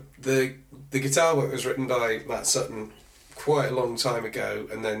the guitar work was written by Matt Sutton quite a long time ago,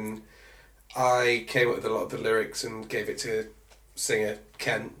 and then I came up with a lot of the lyrics and gave it to singer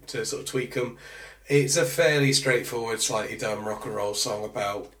Kent to sort of tweak them. It's a fairly straightforward, slightly dumb rock and roll song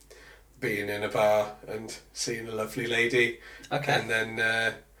about being in a bar and seeing a lovely lady. Okay. And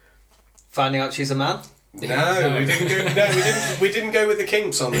then Finding out she's a man. we didn't go with the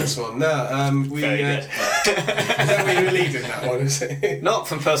Kinks on this one. No, we. Very good. Is that where you were leading that one? Is it? Not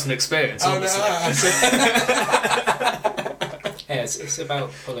from personal experience. Oh no! obviously. Yeah, it's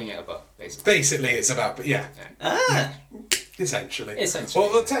about pulling it apart, basically. Basically, it's about essentially.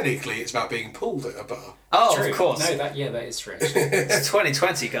 Well, technically, it's about being pulled at a bar. Oh, True. of course. No, that is true. It's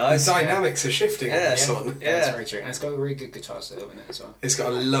 2020, The guys. dynamics are shifting on this one. That's Yeah. very true. And it's got a really good guitar solo in it as well. It's got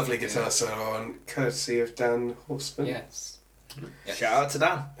a lovely guitar solo on, courtesy of Dan Horseman. Yes. Shout out to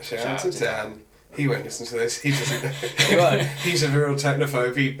Dan. Shout out to Dan. He won't listen to this. He doesn't. He won't. He's a real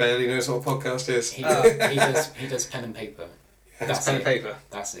technophobe. He barely knows what a podcast is. He does pen and paper. That's Pen and it. paper.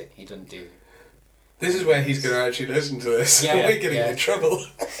 That's it. He doesn't do. This is where he's going to actually listen to this. Yeah, We're getting yeah. in trouble.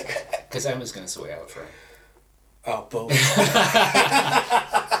 Because Emma's going to sort it out for him. Oh, bull.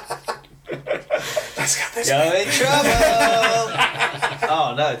 Let's get this. You're in trouble.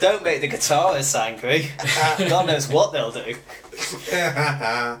 Oh no! Don't make the guitarists angry. God knows what they'll do.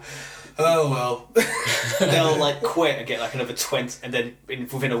 Oh well. They'll like quit and get like another 20, and then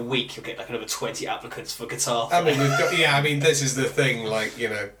within a week you'll get like another 20 applicants for guitar. I mean, we've got. Yeah, I mean, this is the thing. Like,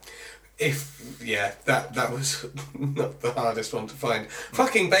 that was not the hardest one to find.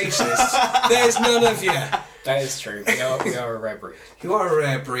 Fucking bassists. There's none of you. That is true. We are a rare breed. You are a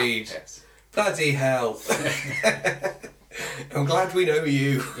rare breed. Yes. Bloody hell. I'm glad we know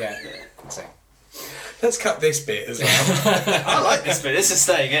you. Yeah. Same. Let's cut this bit as well. I like this bit. This is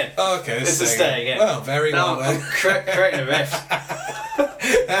staying in. Okay, This is staying in. Well, very Now well I'm then. creating a riff.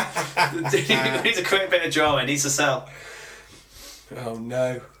 It needs a quick bit of drama. It needs to sell. Oh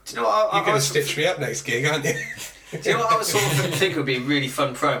no. Do you know what? You're going to stitch me up next gig, aren't you? Do you know what I was sort of thinking would be a really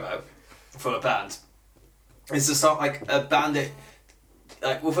fun promo for a band? Is to start like a band that,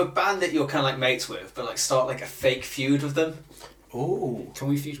 like with a band that you're kind of like mates with, but like start like a fake feud with them. Ooh. Can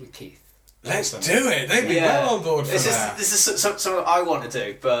we feud with Keith? Let's do it. They'd be well on board for that. This is something I want to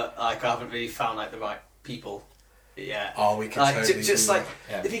do, but like I haven't really found like the right people yet. Oh, we can like totally just do like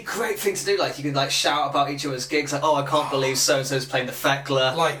that. it'd be a great thing to do. Like you can like shout about each other's gigs. Like, oh, I can't believe so and so's playing the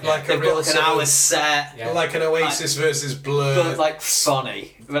Feckler. Like a They've real got like an sort of- hour set. Yeah. Like an Oasis versus Blur. But like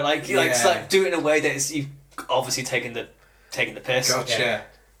funny, but like it's Yeah. like do it in a way that is you've obviously taken the piss. Gotcha. Yeah.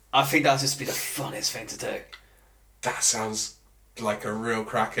 I think that'd just be the funniest thing to do. That sounds like a real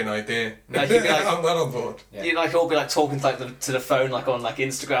cracking idea. Like, you'd be like- I'm well on board. Yeah. You'd like all be like talking to, like to the phone like on like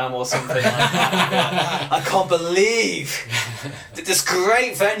Instagram or something. Like that. I can't believe this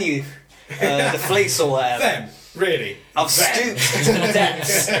great venue, the Fleece or whatever. Them, really. I've stooped to the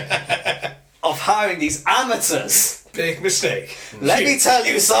depths of hiring these amateurs. Big mistake. Let me tell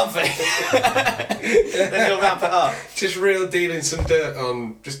you something. Then you'll wrap it up. Just real dealing some dirt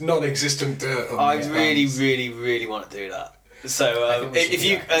on, just non-existent dirt on I these really, bands. really, really want to do that. So think we should if do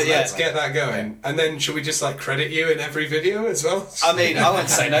you, that. Let's get that going. And then should we just like credit you in every video as well? I mean, I wouldn't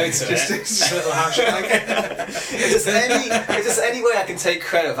say no to just it. a little hashtag. If there's any way I can take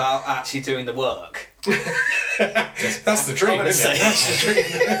credit without actually doing the work, That's the dream, I'm gonna isn't it? say-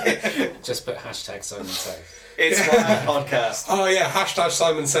 That's the dream. Just put hashtag Simon Says. it's my podcast. Oh yeah, hashtag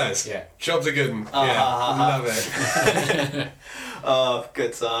Simon Says. Yeah. Job's a good one. Yeah, love it. Oh,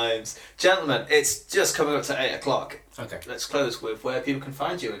 good times. Gentlemen, it's just coming up to 8 o'clock. Okay. Let's close with where people can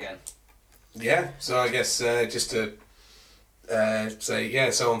find you again. Yeah, so I guess just to say,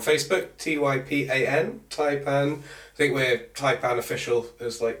 yeah, so on Facebook, Typan, Typan. I think we're Typan Official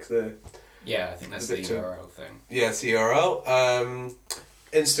as like the, Yeah, I think that's the URL thing. yeah, it's the URL.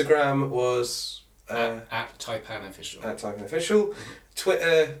 Instagram was At Typan Official. at Typan Official.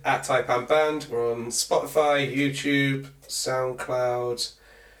 Twitter, at Typan Band. We're on Spotify, YouTube, SoundCloud.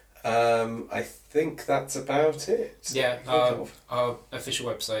 I think that's about it. Yeah, I think of. our official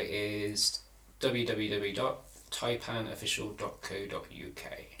website is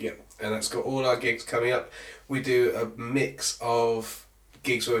www.typanofficial.co.uk. Yeah, and that's got all our gigs coming up. We do a mix of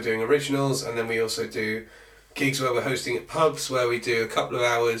gigs where we're doing originals, and then we also do gigs where we're hosting at pubs, where we do a couple of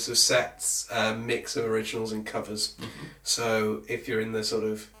hours of sets, mix of originals and covers. Mm-hmm. So if you're in the sort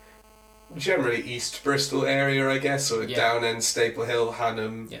of generally East Bristol area, I guess, or Yeah. Down End, Staple Hill,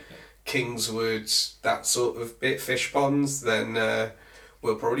 Hanham, Yeah, Kingswood, that sort of bit, Fish Ponds, then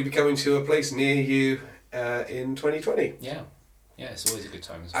we'll probably be coming to a place near you in 2020. yeah, it's always a good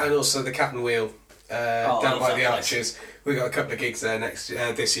time as well. And also the Cat and Wheel I down love by that the place. Arches. We've got a couple of gigs there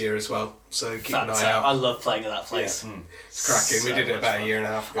this year as well, so keep an eye Fantastic. I out. love playing at that place. It's cracking. We So did it much about fun. a year and a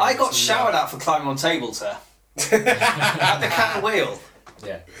half ago. I got It's shouted nuts. at for climbing on tables there. At the Cat and Wheel.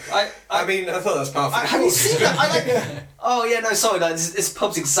 Yeah. I mean, I thought that's part of the Have you course. seen that? I like. Oh yeah, no, sorry. Like, this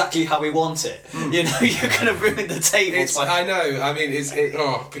pub's exactly how we want it. You know, you're gonna ruin the tables. by- I know. I mean, it's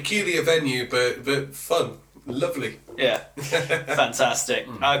peculiar venue, but fun, lovely. Yeah, fantastic.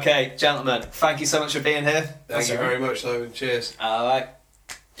 Okay, gentlemen, thank you so much for being here. Thank you all right. very much, Simon. Cheers. All right.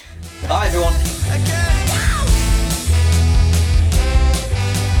 Bye, everyone.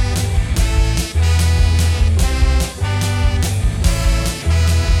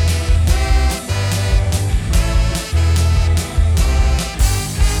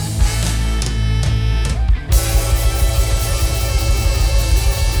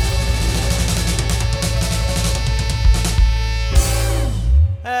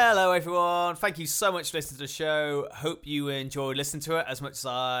 Hello, everyone. Thank you so much for listening to the show. Hope you enjoyed listening to it as much as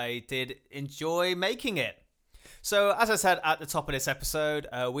I did enjoy making it. So, as I said at the top of this episode,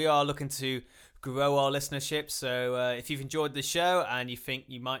 we are looking to grow our listenership. So, if you've enjoyed the show and you think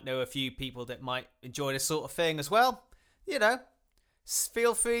you might know a few people that might enjoy this sort of thing as well, you know,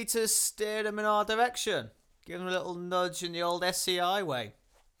 feel free to steer them in our direction. Give them a little nudge in the old SCI way.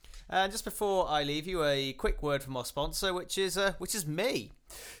 And just before I leave you, a quick word from our sponsor, which is me.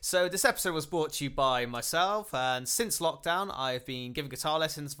 So this episode was brought to you by myself, and since lockdown I've been giving guitar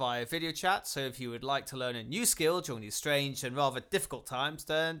lessons via video chat, so if you would like to learn a new skill during these strange and rather difficult times,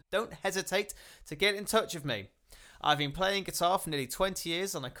 then don't hesitate to get in touch with me. I've been playing guitar for nearly 20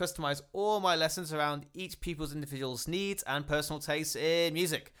 years, and I customise all my lessons around each people's individual's needs and personal tastes in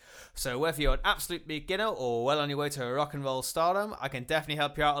music. So whether you're an absolute beginner or well on your way to a rock and roll stardom, I can definitely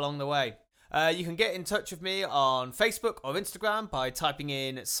help you out along the way. You can get in touch with me on Facebook or Instagram by typing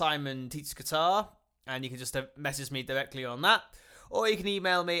in Simon Teaches Guitar, and you can just message me directly on that. Or you can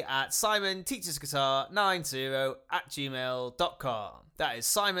email me at simonteachersguitar90@gmail.com. That is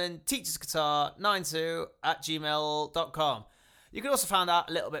simonteachersguitar90@gmail.com. You can also find out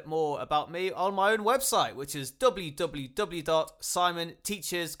a little bit more about me on my own website, which is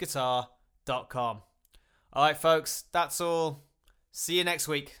www.simonteachersguitar.com. Alright folks, that's all. See you next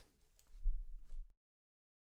week.